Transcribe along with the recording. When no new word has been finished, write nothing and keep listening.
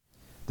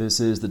This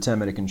is the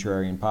 10-Minute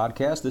Contrarian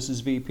Podcast. This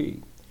is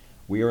VP.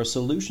 We are a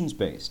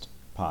solutions-based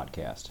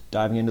podcast,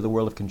 diving into the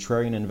world of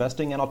contrarian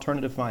investing and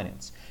alternative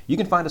finance. You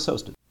can find us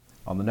hosted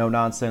on the No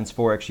Nonsense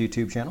Forex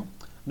YouTube channel,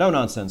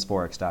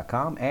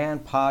 NoNonsenseForex.com,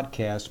 and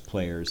podcast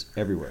players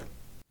everywhere.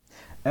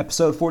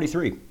 Episode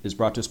 43 is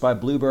brought to us by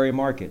Blueberry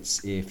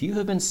Markets. If you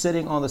have been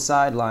sitting on the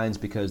sidelines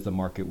because the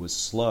market was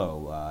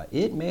slow,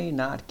 it may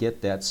not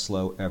get that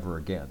slow ever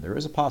again. There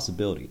is a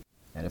possibility.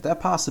 And if that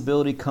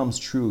possibility comes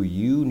true,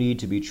 you need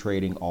to be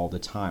trading all the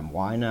time.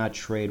 Why not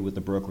trade with the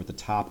broker with the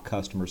top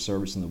customer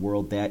service in the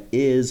world? That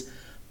is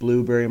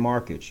Blueberry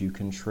Markets. You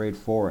can trade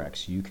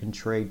Forex. You can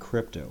trade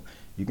crypto.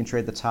 You can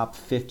trade the top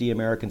 50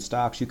 American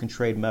stocks. You can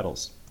trade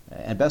metals.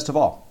 And best of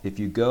all, if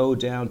you go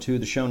down to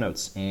the show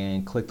notes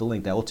and click the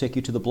link, that will take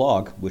you to the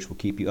blog, which will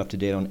keep you up to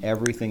date on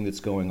everything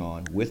that's going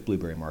on with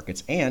Blueberry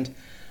Markets. And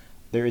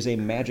there is a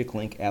magic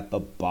link at the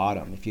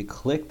bottom. If you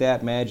click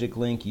that magic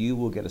link, you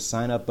will get a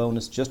sign-up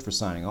bonus just for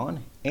signing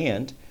on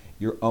and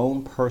your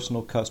own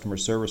personal customer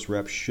service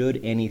rep should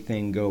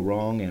anything go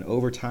wrong. And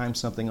over time,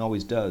 something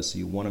always does, so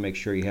you want to make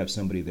sure you have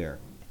somebody there.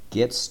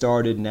 Get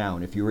started now.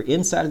 And if you are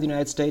inside of the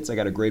United States, I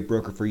got a great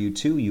broker for you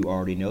too. You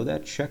already know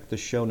that. Check the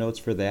show notes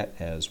for that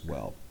as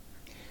well.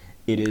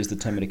 It is the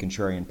 10-Minute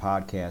Contrarian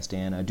Podcast,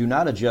 and do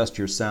not adjust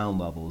your sound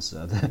levels.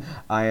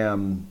 I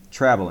am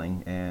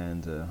traveling,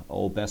 and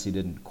old Bessie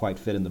didn't quite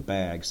fit in the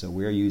bag, so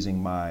we're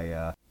using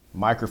my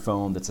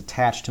microphone that's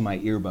attached to my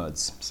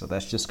earbuds. So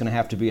that's just going to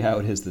have to be how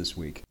it is this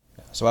week.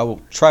 So I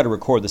will try to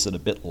record this at a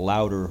bit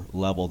louder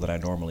level than I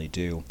normally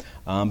do.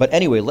 But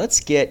anyway, let's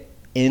get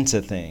into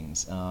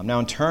things. Now,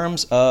 in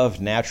terms of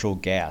natural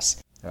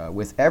gas,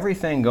 with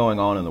everything going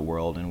on in the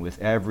world and with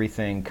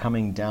everything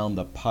coming down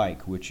the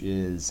pike, which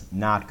is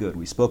not good.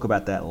 We spoke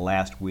about that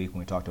last week when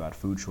we talked about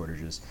food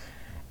shortages.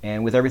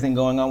 And with everything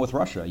going on with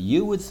Russia,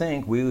 you would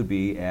think we would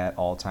be at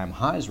all-time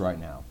highs right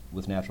now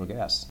with natural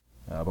gas.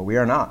 But we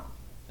are not.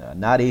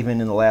 Not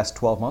even in the last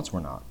 12 months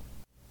we're not.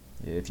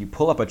 If you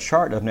pull up a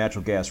chart of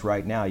natural gas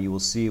right now, you will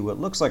see what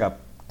looks like a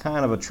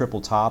kind of a triple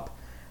top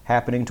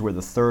happening to where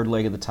the third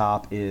leg of the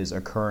top is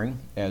occurring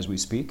as we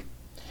speak.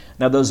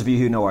 Now, those of you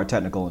who know our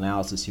technical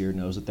analysis here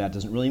knows that that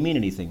doesn't really mean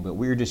anything, but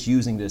we're just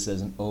using this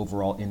as an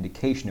overall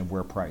indication of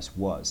where price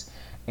was.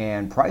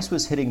 And price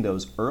was hitting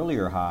those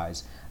earlier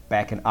highs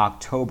back in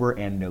October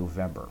and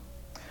November.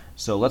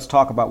 So let's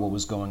talk about what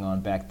was going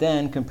on back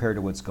then compared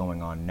to what's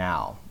going on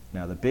now.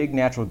 Now, the big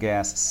natural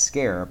gas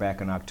scare back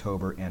in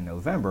October and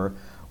November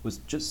was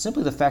just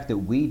simply the fact that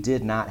we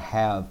did not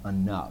have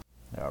enough.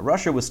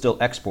 Russia was still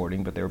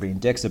exporting, but they were being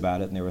dicks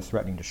about it, and they were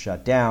threatening to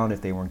shut down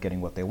if they weren't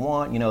getting what they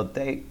want. You know,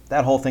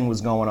 that whole thing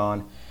was going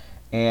on,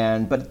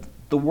 but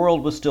the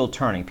world was still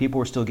turning. People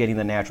were still getting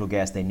the natural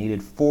gas they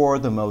needed for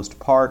the most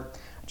part,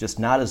 just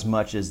not as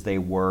much as they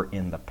were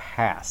in the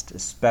past,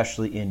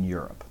 especially in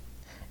Europe.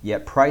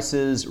 Yet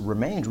prices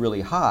remained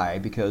really high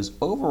because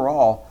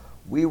overall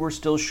we were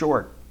still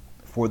short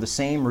for the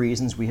same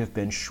reasons we have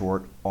been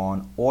short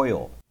on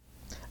oil.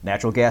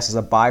 Natural gas is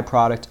a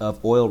byproduct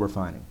of oil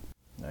refining.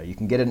 You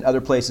can get it in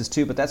other places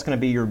too, but that's going to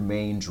be your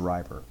main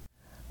driver.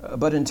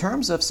 But in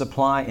terms of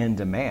supply and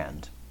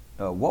demand,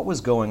 what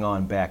was going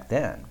on back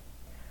then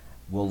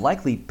will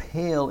likely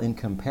pale in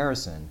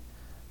comparison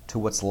to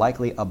what's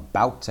likely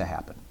about to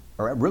happen,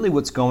 or really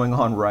what's going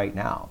on right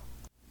now.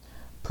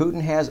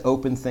 Putin has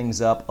opened things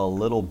up a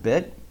little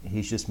bit.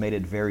 He's just made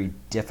it very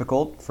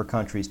difficult for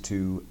countries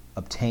to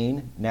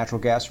obtain natural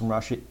gas from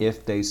Russia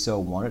if they so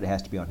want it. It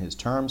has to be on his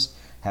terms.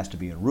 Has to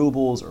be in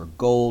rubles or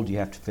gold. You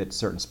have to fit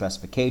certain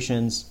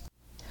specifications.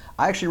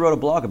 I actually wrote a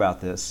blog about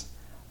this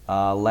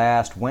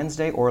last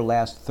Wednesday or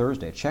last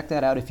Thursday. Check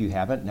that out if you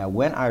haven't. Now,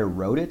 when I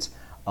wrote it,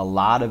 a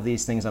lot of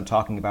these things I'm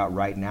talking about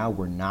right now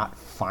were not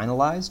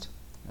finalized,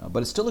 but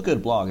it's still a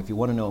good blog if you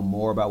want to know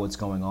more about what's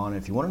going on.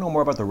 If you want to know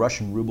more about the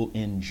Russian ruble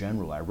in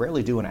general, I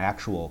rarely do an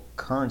actual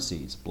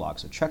currencies blog,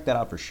 so check that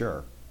out for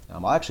sure.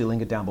 I'll actually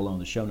link it down below in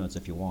the show notes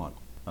if you want.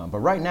 But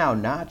right now,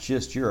 not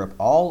just Europe,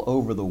 all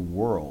over the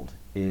world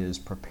is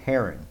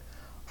preparing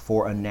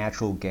for a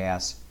natural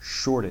gas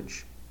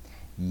shortage.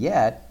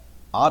 Yet,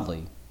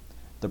 oddly,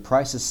 the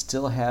prices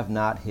still have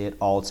not hit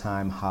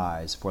all-time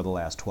highs for the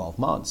last 12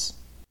 months.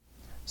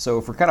 So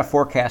if we're kind of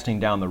forecasting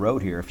down the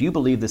road here, if you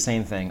believe the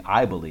same thing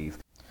I believe,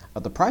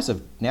 the price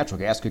of natural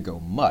gas could go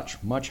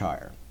much, much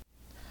higher.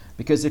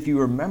 Because if you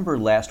remember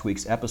last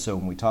week's episode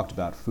when we talked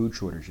about food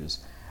shortages,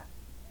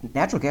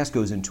 natural gas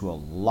goes into a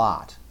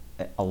lot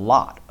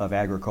of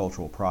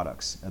agricultural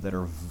products that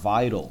are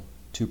vital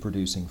to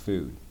producing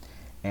food.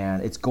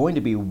 And it's going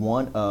to be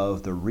one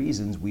of the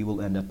reasons we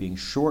will end up being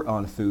short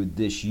on food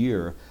this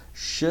year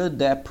should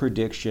that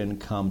prediction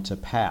come to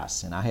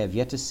pass. And I have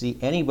yet to see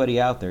anybody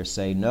out there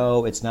say,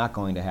 no, it's not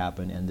going to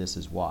happen, and this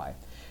is why.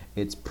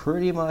 It's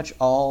pretty much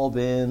all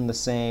been the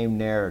same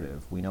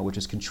narrative. We know, which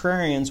is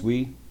contrarians,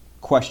 we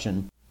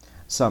question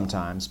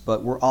sometimes,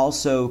 but we're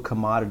also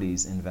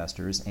commodities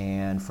investors.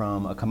 And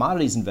from a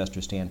commodities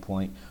investor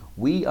standpoint,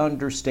 we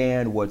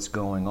understand what's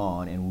going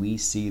on and we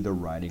see the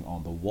writing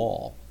on the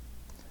wall.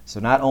 So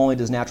not only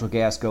does natural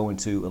gas go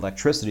into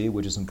electricity,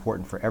 which is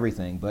important for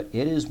everything, but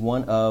it is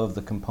one of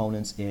the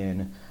components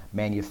in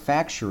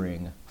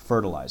manufacturing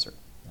fertilizer.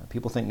 Now,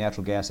 people think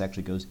natural gas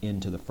actually goes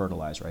into the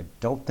fertilizer. I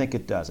don't think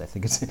it does. I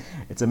think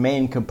it's a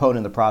main component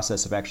in the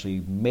process of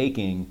actually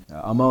making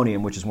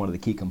ammonium, which is one of the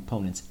key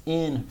components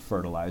in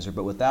fertilizer.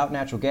 But without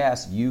natural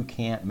gas, you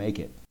can't make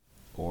it.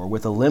 Or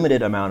with a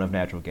limited amount of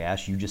natural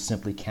gas, you just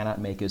simply cannot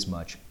make as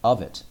much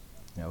of it.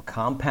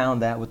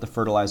 Compound that with the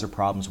fertilizer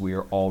problems we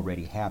are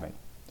already having.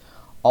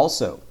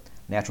 Also,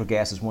 natural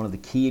gas is one of the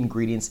key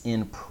ingredients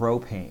in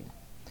propane.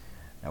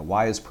 Now,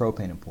 why is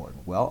propane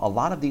important? Well, a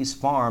lot of these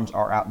farms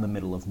are out in the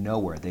middle of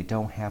nowhere. They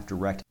don't have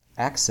direct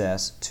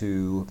access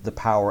to the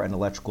power and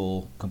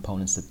electrical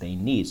components that they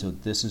need. So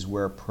this is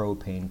where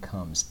propane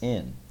comes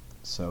in.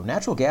 So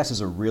natural gas is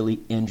a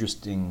really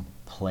interesting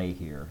play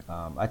here.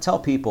 I tell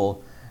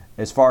people,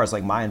 as far as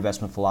like my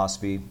investment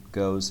philosophy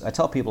goes, I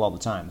tell people all the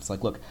time, it's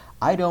like, look,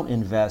 I don't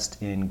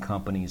invest in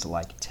companies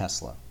like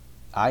Tesla.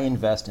 I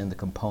invest in the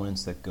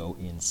components that go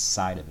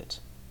inside of it.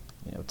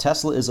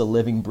 Tesla is a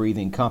living,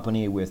 breathing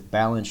company with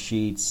balance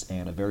sheets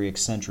and a very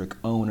eccentric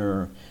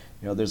owner.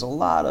 There's a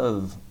lot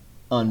of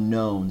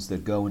unknowns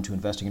that go into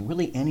investing in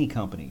really any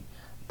company.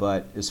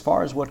 But as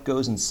far as what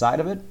goes inside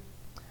of it,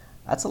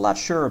 that's a lot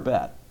surer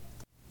bet.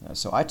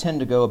 So I tend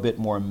to go a bit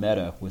more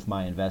meta with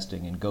my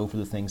investing and go for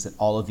the things that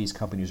all of these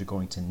companies are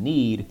going to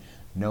need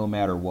no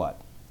matter what.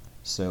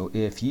 So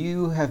if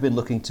you have been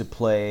looking to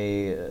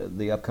play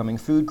the upcoming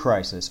food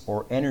crisis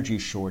or energy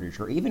shortage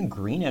or even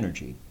green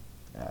energy,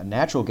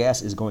 natural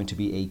gas is going to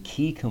be a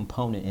key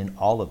component in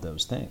all of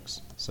those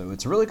things. So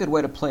it's a really good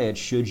way to play it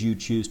should you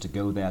choose to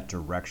go that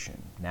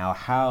direction. Now,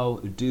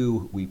 how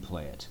do we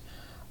play it?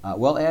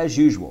 Well, as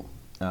usual,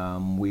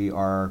 we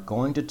are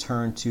going to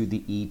turn to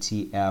the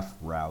ETF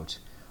route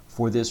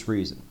for this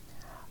reason.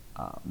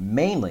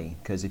 Mainly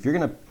because if you're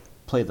going to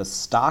play the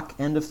stock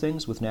end of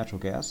things with natural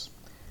gas,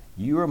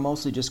 you are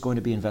mostly just going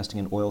to be investing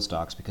in oil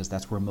stocks because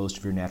that's where most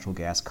of your natural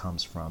gas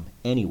comes from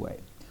anyway.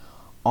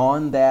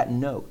 On that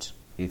note,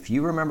 if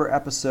you remember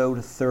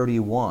episode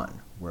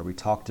 31, where we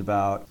talked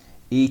about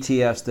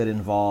ETFs that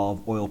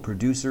involve oil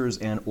producers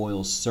and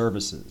oil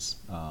services.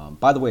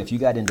 By the way, if you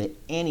got into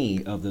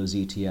any of those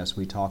ETFs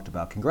we talked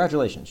about,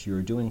 congratulations,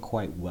 you're doing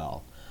quite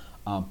well.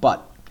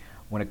 But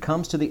when it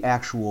comes to the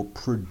actual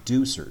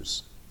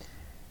producers,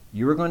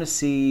 you're going to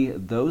see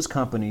those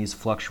companies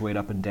fluctuate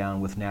up and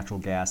down with natural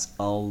gas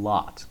a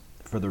lot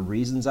for the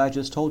reasons I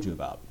just told you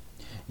about.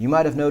 You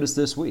might have noticed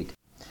this week,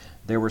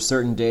 there were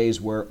certain days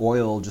where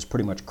oil just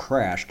pretty much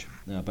crashed,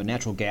 but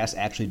natural gas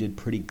actually did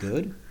pretty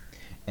good.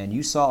 And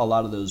you saw a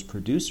lot of those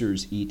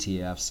producers'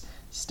 ETFs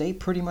stay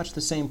pretty much the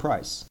same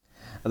price.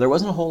 There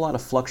wasn't a whole lot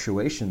of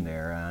fluctuation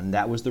there, and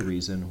that was the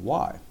reason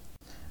why.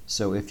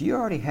 So if you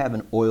already have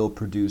an oil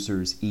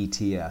producers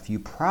ETF, you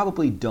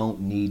probably don't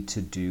need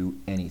to do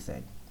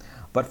anything.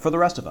 But for the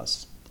rest of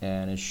us,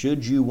 and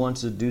should you want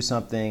to do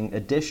something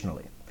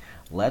additionally,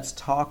 let's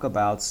talk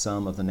about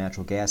some of the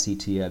natural gas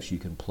ETFs you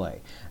can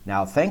play.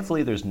 Now,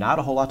 thankfully, there's not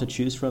a whole lot to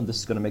choose from. This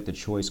is going to make the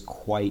choice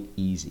quite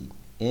easy.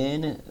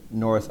 In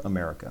North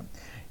America,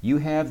 you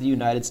have the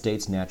United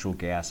States Natural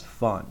Gas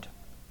Fund,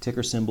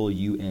 ticker symbol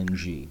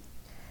UNG.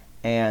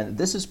 And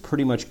this is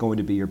pretty much going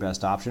to be your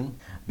best option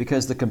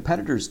because the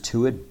competitors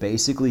to it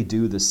basically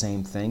do the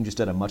same thing,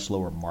 just at a much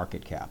lower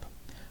market cap.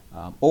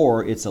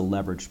 Or it's a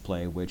leveraged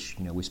play, which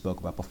we spoke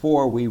about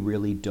before, we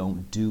really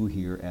don't do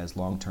here as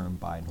long-term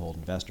buy and hold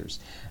investors.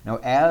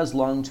 Now, as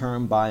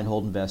long-term buy and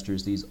hold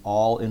investors, these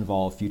all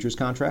involve futures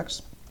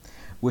contracts,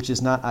 which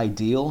is not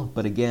ideal,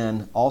 but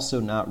again, also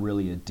not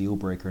really a deal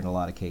breaker in a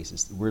lot of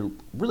cases. We're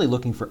really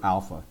looking for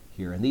alpha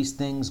here, and these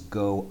things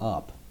go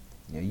up.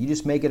 You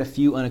just may get a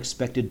few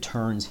unexpected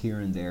turns here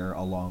and there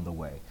along the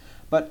way.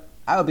 But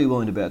I would be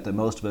willing to bet that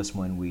most of us,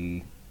 when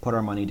we put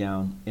our money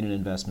down in an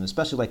investment,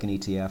 especially like an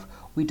ETF,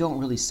 we don't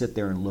really sit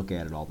there and look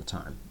at it all the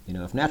time.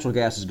 If natural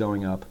gas is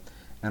going up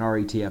and our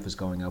ETF is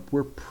going up,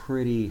 we're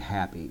pretty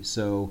happy.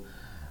 So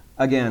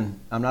again,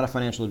 I'm not a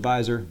financial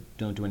advisor,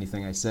 don't do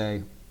anything I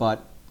say,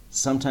 but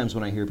sometimes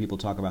when I hear people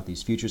talk about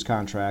these futures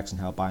contracts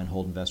and how buy and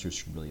hold investors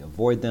should really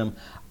avoid them,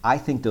 I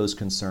think those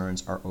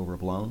concerns are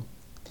overblown.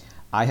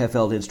 I have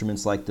held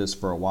instruments like this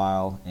for a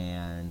while,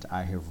 and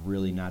I have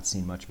really not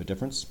seen much of a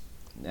difference,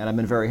 and I've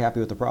been very happy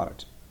with the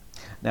product.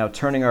 Now,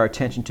 turning our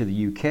attention to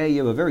the UK, you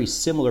have a very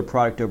similar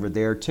product over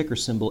there, ticker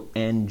symbol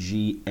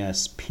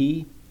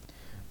NGSP,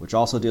 which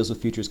also deals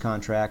with futures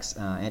contracts.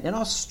 And in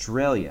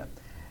Australia,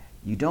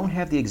 you don't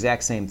have the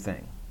exact same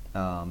thing.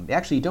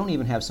 Actually, you don't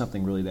even have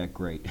something really that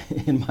great,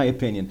 in my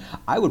opinion.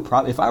 I would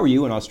probably, if I were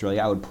you in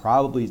Australia, I would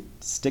probably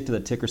stick to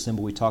the ticker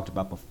symbol we talked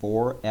about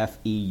before,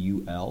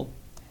 FEUL,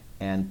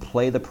 and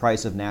play the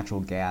price of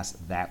natural gas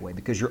that way.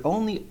 Because your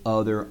only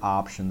other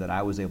option that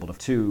I was able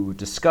to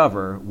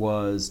discover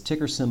was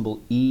ticker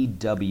symbol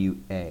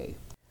EWA.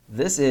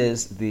 This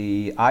is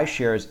the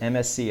iShares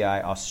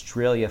MSCI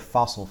Australia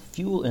Fossil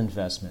Fuel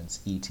Investments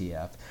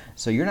ETF.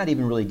 So you're not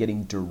even really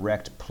getting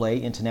direct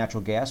play into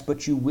natural gas,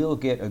 but you will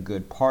get a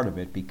good part of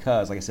it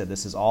because, like I said,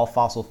 this is all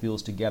fossil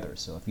fuels together.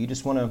 So if you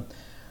just want to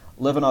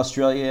live in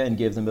Australia and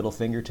give the middle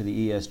finger to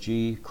the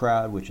ESG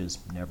crowd, which is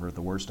never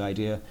the worst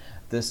idea.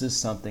 This is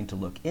something to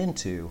look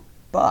into,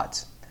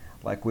 but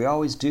like we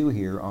always do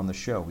here on the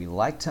show, we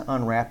like to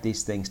unwrap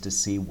these things to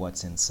see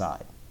what's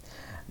inside.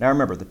 Now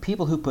remember, the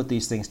people who put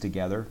these things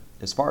together,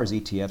 as far as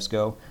ETFs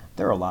go,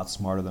 they're a lot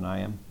smarter than I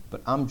am,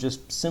 but I'm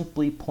just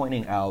simply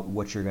pointing out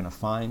what you're going to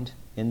find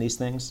in these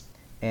things.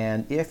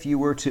 And if you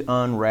were to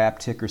unwrap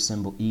ticker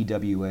symbol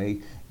EWA,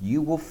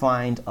 you will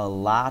find a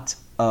lot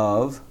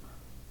of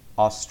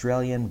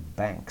Australian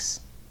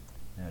banks.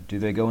 Now, do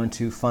they go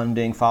into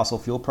funding fossil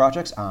fuel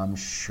projects? I'm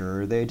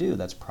sure they do.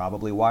 That's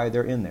probably why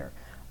they're in there.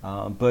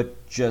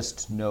 But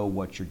just know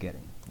what you're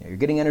getting. You're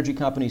getting energy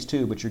companies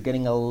too, but you're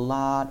getting a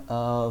lot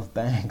of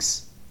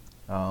banks.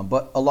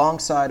 But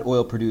alongside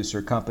oil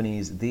producer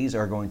companies, these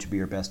are going to be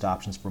your best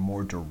options for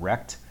more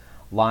direct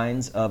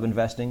lines of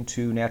investing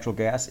to natural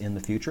gas in the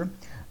future,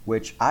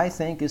 which I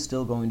think is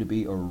still going to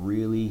be a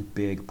really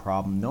big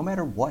problem no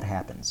matter what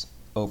happens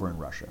over in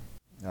Russia.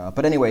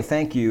 But anyway,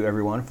 thank you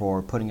everyone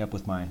for putting up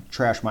with my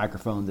trash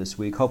microphone this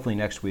week. Hopefully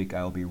next week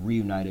I will be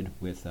reunited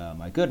with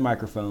my good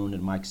microphone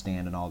and mic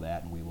stand and all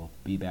that, and we will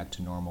be back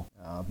to normal.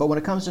 But when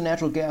it comes to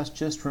natural gas,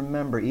 just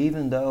remember,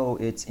 even though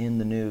it's in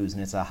the news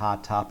and it's a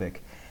hot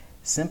topic,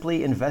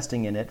 simply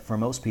investing in it for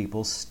most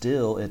people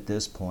still at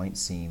this point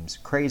seems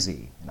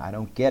crazy, and I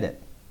don't get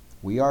it.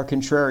 We are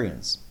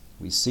contrarians.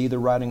 We see the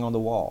writing on the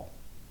wall,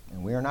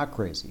 and we are not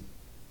crazy.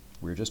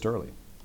 We're just early.